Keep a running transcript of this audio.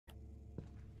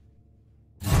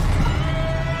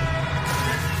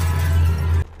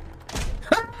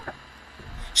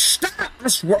I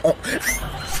swear. Oh.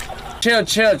 Chill,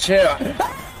 chill, chill.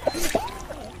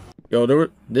 Yo,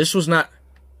 this was not.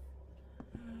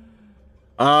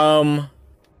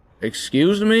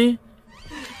 Excuse me?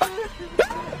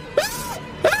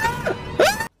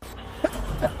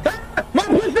 My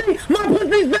pussy! My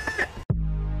pussy's back!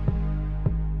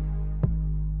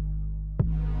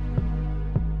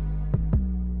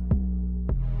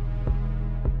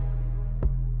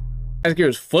 I hear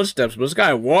his footsteps, but this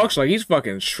guy walks like he's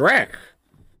fucking Shrek.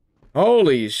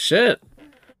 Holy shit,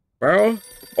 bro.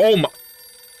 Oh my.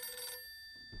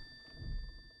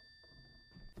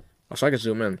 Oh, so I can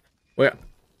zoom in. Wait,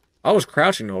 I was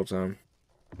crouching the whole time.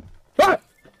 Ah!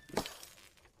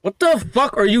 What the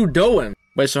fuck are you doing?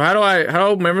 Wait, so how do I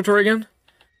open my inventory again?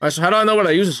 Alright, so how do I know what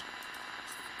I use?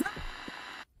 I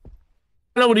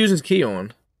don't know what to use this key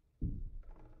on.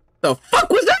 The fuck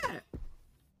was that?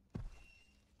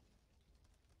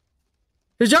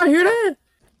 Did y'all hear that?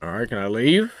 Alright, can I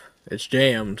leave? It's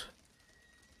jammed.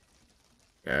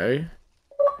 Okay.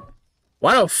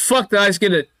 Why the fuck did I just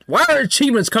get it? Why are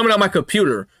achievements coming out my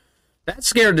computer? That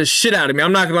scared the shit out of me.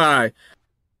 I'm not gonna lie.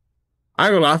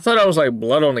 I thought I was like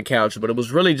blood on the couch, but it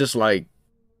was really just like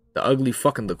the ugly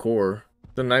fucking decor.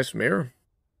 It's a nice mirror.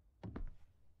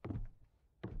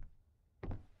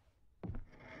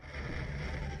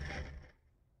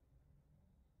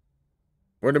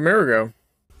 Where'd the mirror go?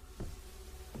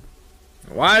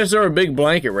 Why is there a big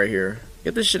blanket right here?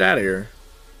 Get this shit out of here.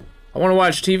 I want to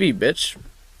watch TV, bitch.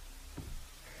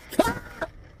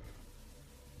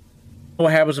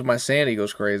 What happens if my sanity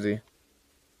goes crazy?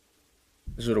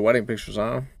 This is what the wedding picture's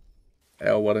on.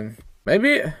 Hell, wedding.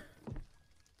 Maybe.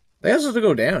 They have to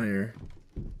go down here.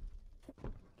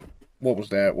 What was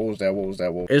that? What was that? What was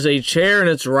that? What? There's a chair and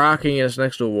it's rocking and it's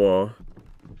next to a wall.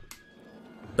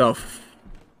 The f.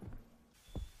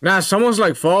 Nah, someone's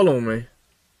like following me.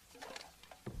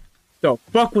 The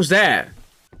fuck was that?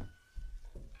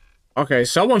 Okay,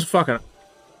 someone's fucking.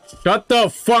 Shut the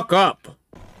fuck up.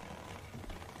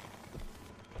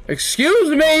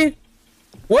 Excuse me?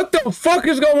 What the fuck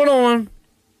is going on?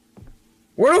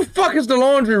 Where the fuck is the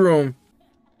laundry room?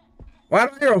 Why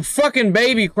do I hear a fucking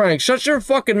baby crying? Shut your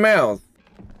fucking mouth.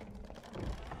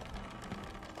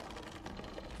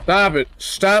 Stop it.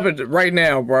 Stop it right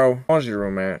now, bro. Laundry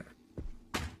room, man.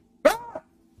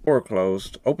 Door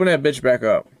closed. Open that bitch back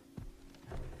up.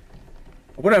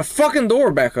 Open that fucking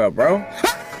door back up, bro.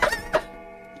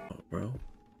 Oh, bro.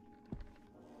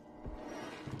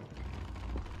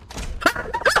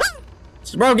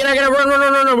 Bro, get out,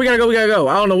 run, we gotta go.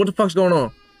 I don't know what the fuck's going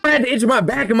on. I had to itch my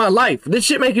back in my life. This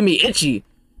shit making me itchy.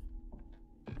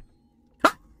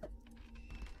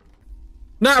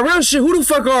 Nah, real shit, who the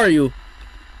fuck are you?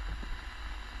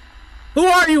 Who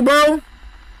are you, bro?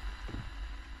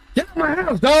 Get out my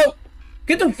house, dog.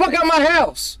 Get the fuck out my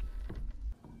house.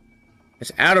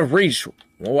 It's out of reach.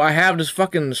 Well, I have this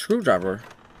fucking screwdriver.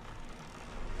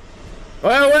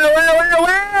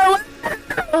 Well.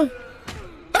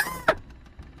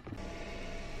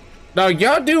 Now,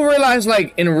 y'all do realize,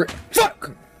 like, in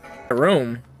fuck the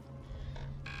room,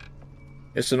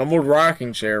 it's an old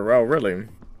rocking chair, bro. Really?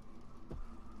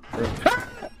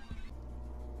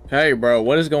 Hey, bro,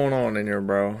 what is going on in here,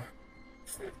 bro?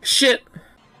 Shit.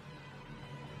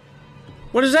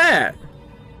 What is that?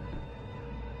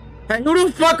 Hey, who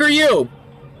the fuck are you?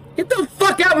 Get the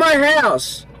fuck out my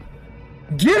house!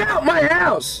 Get out my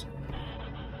house!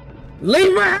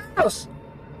 Leave my house!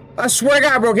 I swear to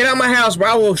God, bro, get out my house, bro.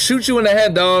 I will shoot you in the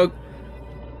head, dog.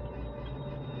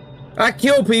 I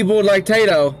kill people like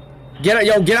Tato. Get out,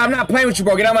 yo, get out. I'm not playing with you,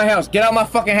 bro. Get out my house. Get out my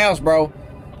fucking house, bro.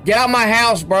 Get out my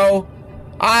house, bro.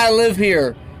 I live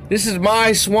here. This is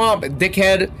my swamp,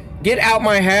 dickhead. Get out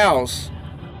my house.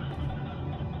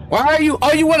 Why are you?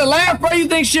 Oh, you want to laugh, bro? You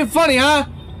think shit funny, huh?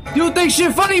 You think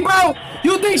shit funny, bro?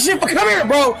 You think shit? Come here,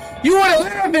 bro. You want to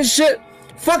laugh and shit?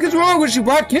 Fuck is wrong with you,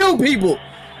 bro? I kill people.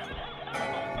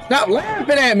 Stop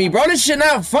laughing at me, bro. This shit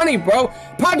not funny, bro.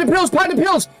 Pop the pills, pop the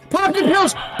pills, pop the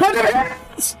pills, pop the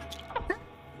pills.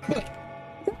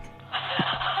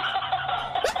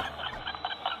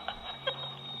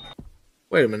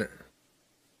 Wait a minute.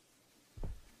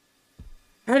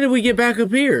 How did we get back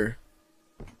up here?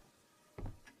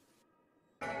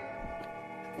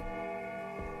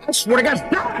 I swear to God,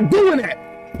 stop doing that!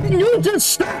 Can you just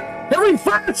stop? Every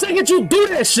 5 seconds you do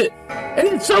that shit! And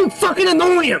it's so fucking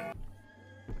annoying!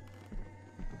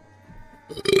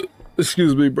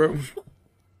 Excuse me, bro.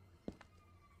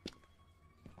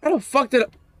 How the fuck did I...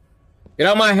 Get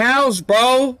out my house,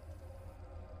 bro!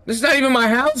 This is not even my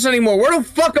house anymore. Where the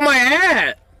fuck am I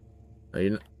at? Are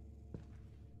you...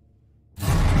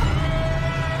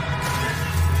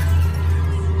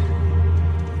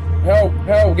 help,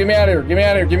 help, get me out of here, get me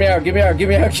out of here, get me out, get me out, get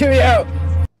me out, get me out.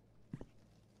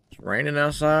 It's raining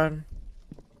outside.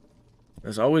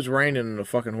 It's always raining in a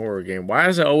fucking horror game. Why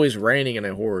is it always raining in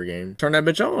a horror game? Turn that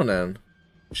bitch on then.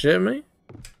 Shit me?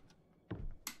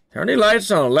 Turn the lights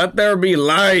on. Let there be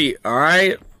light,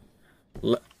 alright?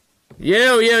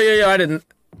 Yeah, I didn't.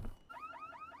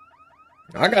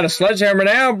 I got a sledgehammer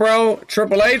now, bro.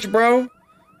 Triple H, bro.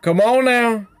 Come on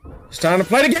now. It's time to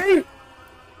play the game.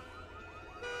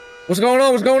 What's going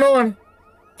on? What's going on?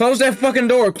 Close that fucking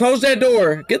door. Close that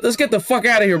door. Let's get the fuck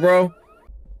out of here, bro.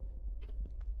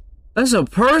 That's a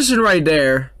person right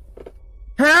there.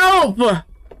 Help!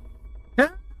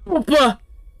 Help!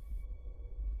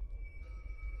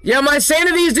 Yeah, my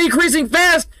sanity is decreasing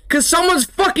fast because someone's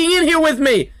fucking in here with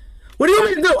me. What do you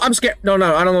want me to do? I'm scared. No,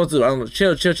 I don't know what to do. I don't know.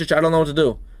 Chill. I don't know what to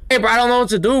do. Hey, bro, I don't know what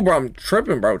to do, bro. I'm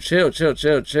tripping, bro. Chill. Chill, man.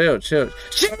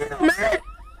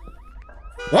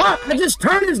 What? I just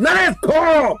turned his nut-ass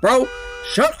car off, bro.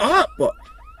 Shut up.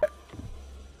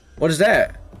 What is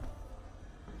that?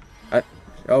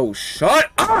 Oh, shut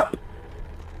up.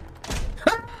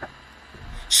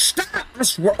 Stop. I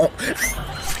swear. Oh.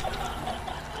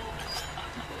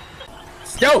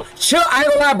 Yo, chill. I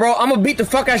ain't gonna lie, bro. I'm gonna beat the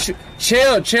fuck out you.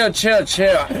 Chill.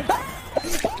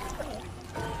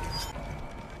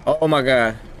 Oh my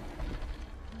god.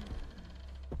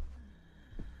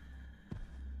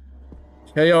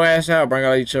 Tell your ass out, bro. I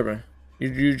gotta eat tripping.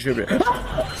 You tripping.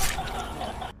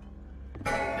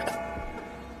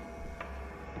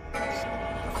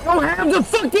 I don't have the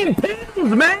fucking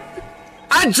pills, man.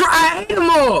 I hate them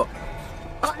all.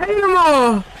 I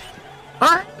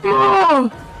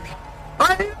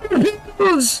hate the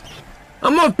pills.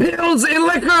 I'm on pills and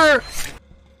liquor.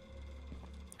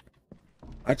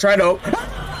 I tried to.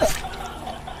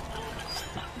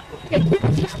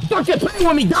 Fucking play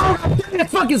with me, dog. I'm dead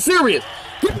fucking serious.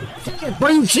 Give me a chance, bro.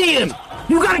 You cheating.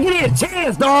 You gotta give me a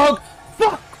chance, dog.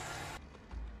 Fuck.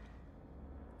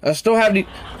 I still have the.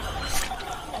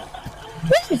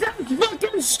 We just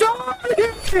fucking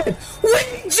started!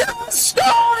 We just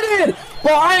started!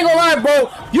 Bro, I ain't gonna lie, bro.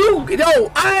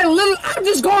 I'm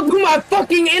just going through my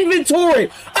fucking inventory.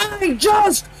 I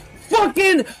just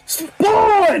fucking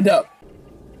spawned!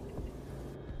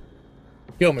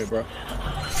 Kill me, bro.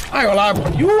 I ain't gonna lie, bro.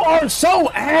 You are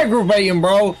so aggravating,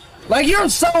 bro. Like, you're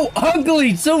so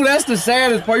ugly, too. That's the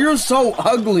saddest part. You're so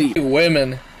ugly. Big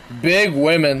women. Big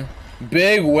women.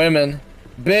 Big women.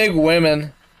 Big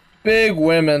women. Big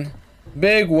women.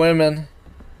 Big women.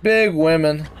 Big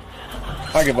women.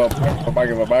 I give up. I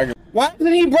give up. Why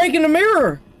isn't he breaking the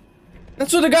mirror?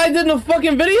 That's what the guy did in the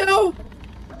fucking video?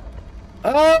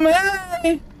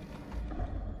 Hey!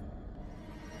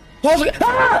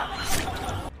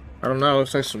 Ah! I don't know. It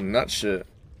looks like some nut shit.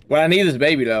 What I need is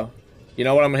baby, though. You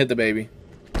know what? I'm gonna hit the baby.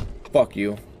 Fuck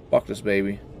you. Fuck this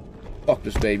baby. Fuck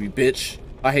this baby, bitch.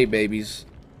 I hate babies.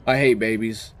 I hate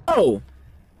babies. Oh!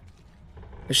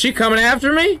 Is she coming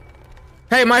after me?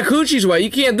 Hey, my coochie's wet.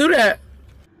 You can't do that.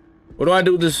 What do I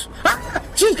do with this? Ah,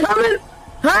 she's coming!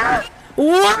 Huh?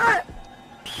 What?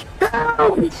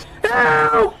 Help!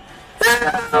 Help!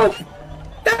 Help!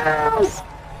 Help! Help!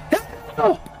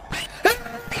 Help!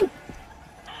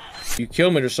 You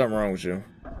kill me, there's something wrong with you.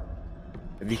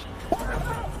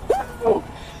 Help!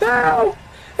 Help!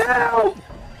 Help!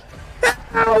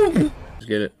 Help! Let's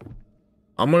get it.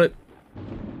 I'm gonna...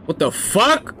 What the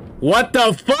fuck? What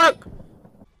the fuck?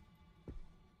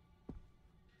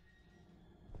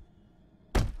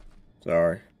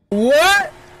 Sorry.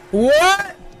 What?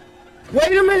 What?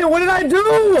 Wait a minute, what did I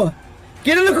do?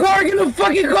 Get in the car, get in the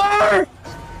fucking car!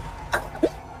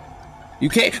 You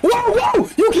can't. Whoa, whoa!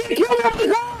 You can't kill me out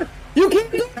the car! You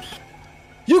can't do that!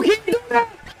 You can't do that!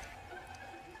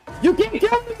 You can't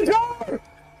kill me in the car!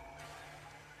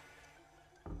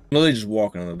 I'm literally just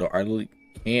walking on the door. I literally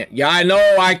can't. Yeah, I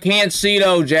know. I can't see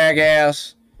though,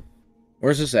 jackass.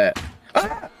 Where's this at?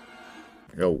 Ah!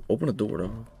 Yo, open the door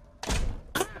though.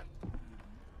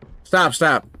 Stop,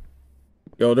 stop.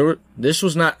 Yo, this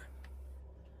was not...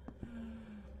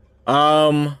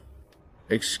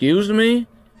 Excuse me?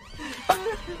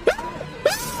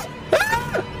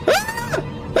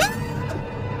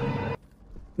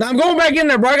 Now I'm going back in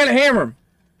there, bro. I gotta hammer him.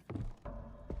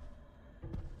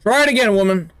 Try it again,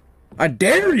 woman. I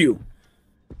dare you.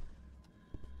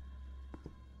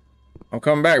 I'm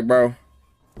coming back, bro.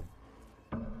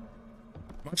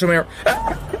 Watch him here.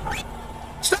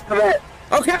 Stop it!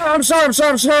 Okay, I'm sorry.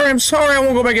 I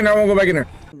won't go back in there.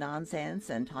 Nonsense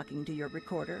and talking to your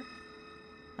recorder.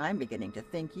 I'm beginning to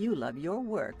think you love your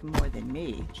work more than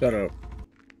me. Shut up.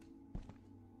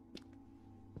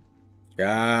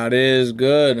 God is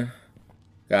good.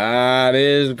 God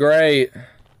is great.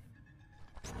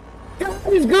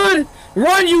 He's good.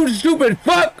 Run, you stupid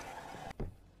fuck.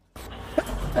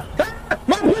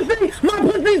 My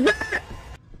pussy's back.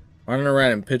 Running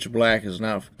around in pitch black is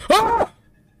not. Ah!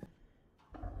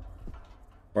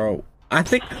 Bro, I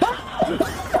think.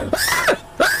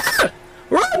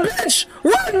 Run, bitch!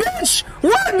 Run, bitch!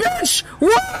 Run, bitch!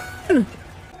 Run!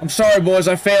 I'm sorry, boys.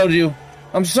 I failed you.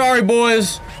 I'm sorry,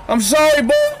 boys. I'm sorry,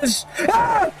 boys.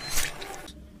 Ah!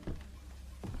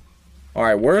 All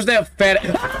right, where's that fat?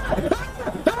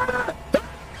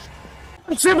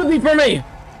 Sympathy for me.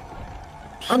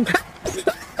 I'm.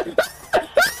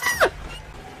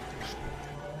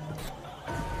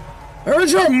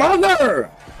 Where's your mother?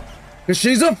 Cause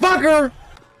she's a fucker.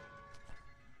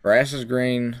 Grass is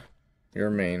green.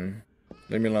 You're mean.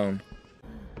 Leave me alone.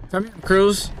 Come here,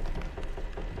 Cruz.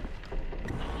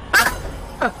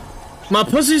 My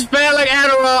pussy's fat like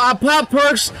Adderall. I pop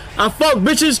perks. I fuck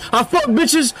bitches. I fuck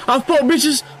bitches. I fuck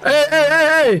bitches. Hey, hey, hey,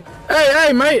 hey. Hey,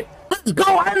 hey, mate. Let's go.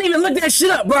 I didn't even look that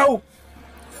shit up, bro.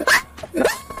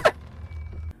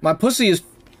 My pussy is...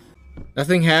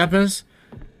 Nothing happens.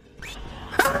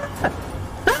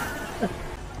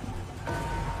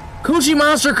 Coochie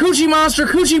monster, coochie monster,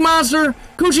 coochie monster,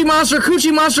 coochie monster,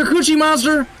 coochie monster, coochie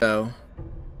monster. Oh.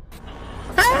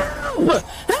 Help!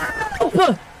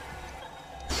 Help!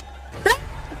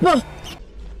 Help!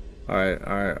 Alright,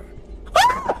 alright.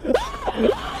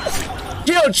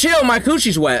 Chill, chill, my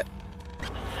coochie's wet.